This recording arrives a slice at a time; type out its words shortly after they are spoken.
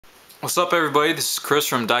What's up everybody, this is Chris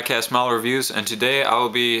from Diecast Model Reviews, and today I will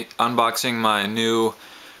be unboxing my new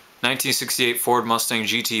 1968 Ford Mustang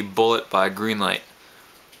GT Bullitt by Greenlight.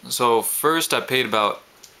 So first I paid about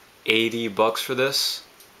 $80 for this.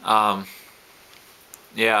 Yeah,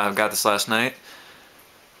 I got this last night.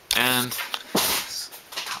 And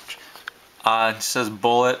it says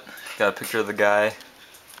Bullitt, got a picture of the guy.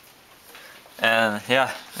 And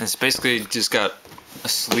yeah, it's basically just got a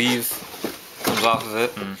sleeve, comes off of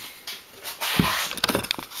it, and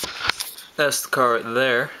that's the car right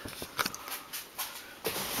there.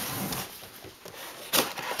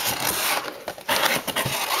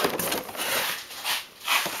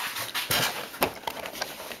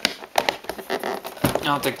 I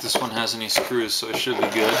don't think this one has any screws, so it should be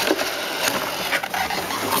good.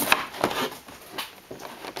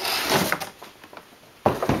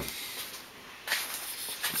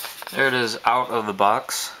 There it is out of the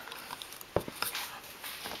box.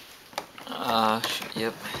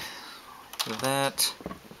 Yep. That.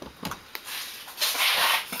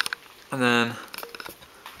 And then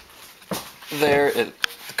the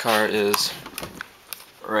car is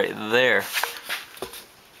right there.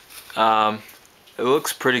 It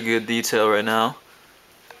looks pretty good detail right now.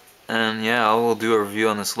 And yeah, I will do a review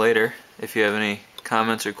on this later. If you have any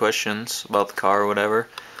comments or questions about the car or whatever,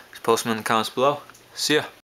 just post them in the comments below. See ya.